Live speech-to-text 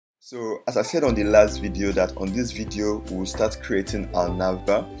So as I said on the last video, that on this video we'll start creating our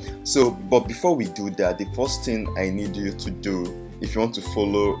navbar. But before we do that, the first thing I need you to do, if you want to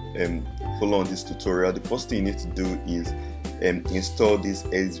follow on this tutorial, the first thing you need to do is install this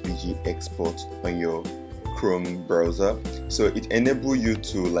SVG export on your Chrome browser. So it enables you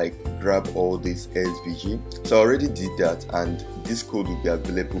to grab all this SVG. So I already did that, and this code will be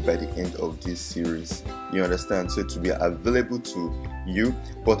available by the end of this series. You understand? So it will be available to you.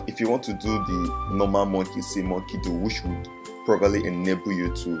 But if you want to do the normal monkey see monkey do, which would probably enable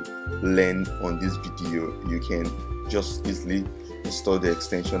you to learn on this video, you can just easily install the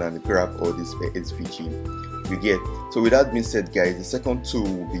extension and grab all this SVG. You get. So with that being said, guys, the second tool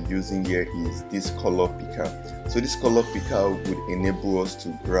we'll be using here is this color picker. So this color picker would enable us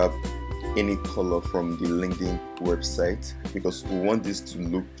to grab any color from the LinkedIn website, because we want this to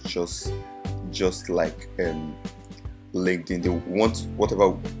look just like LinkedIn. They want whatever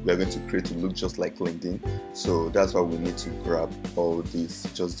we are going to create to look just like LinkedIn. So that's why we need to grab all this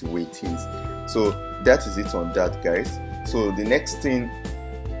just the way it is. So that is it on that, guys. So the next thing,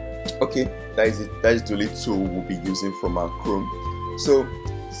 okay, that is it. That is the only tool we'll be using from our Chrome. So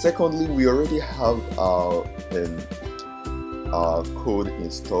secondly, we already have our code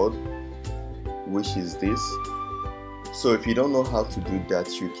installed, which is this. So if you don't know how to do that,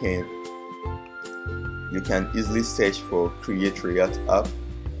 you can easily search for Create React App.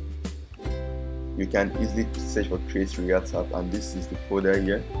 You can easily search for Create React App, and this is the folder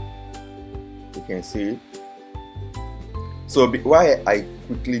here. You can see it. So why I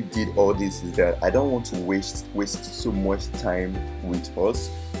quickly did all this is that I don't want to waste so much time with us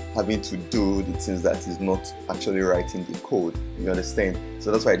having to do the things that is not actually writing the code. You understand?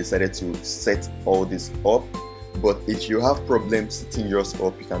 So that's why I decided to set all this up. But if you have problems setting yours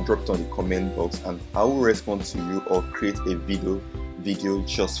up, you can drop it on the comment box and I will respond to you, or create a video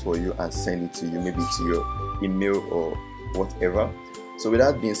just for you and send it to you, maybe to your email or whatever. So with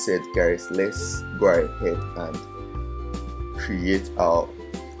that being said, guys, let's go ahead and create our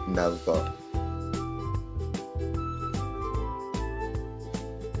navbar.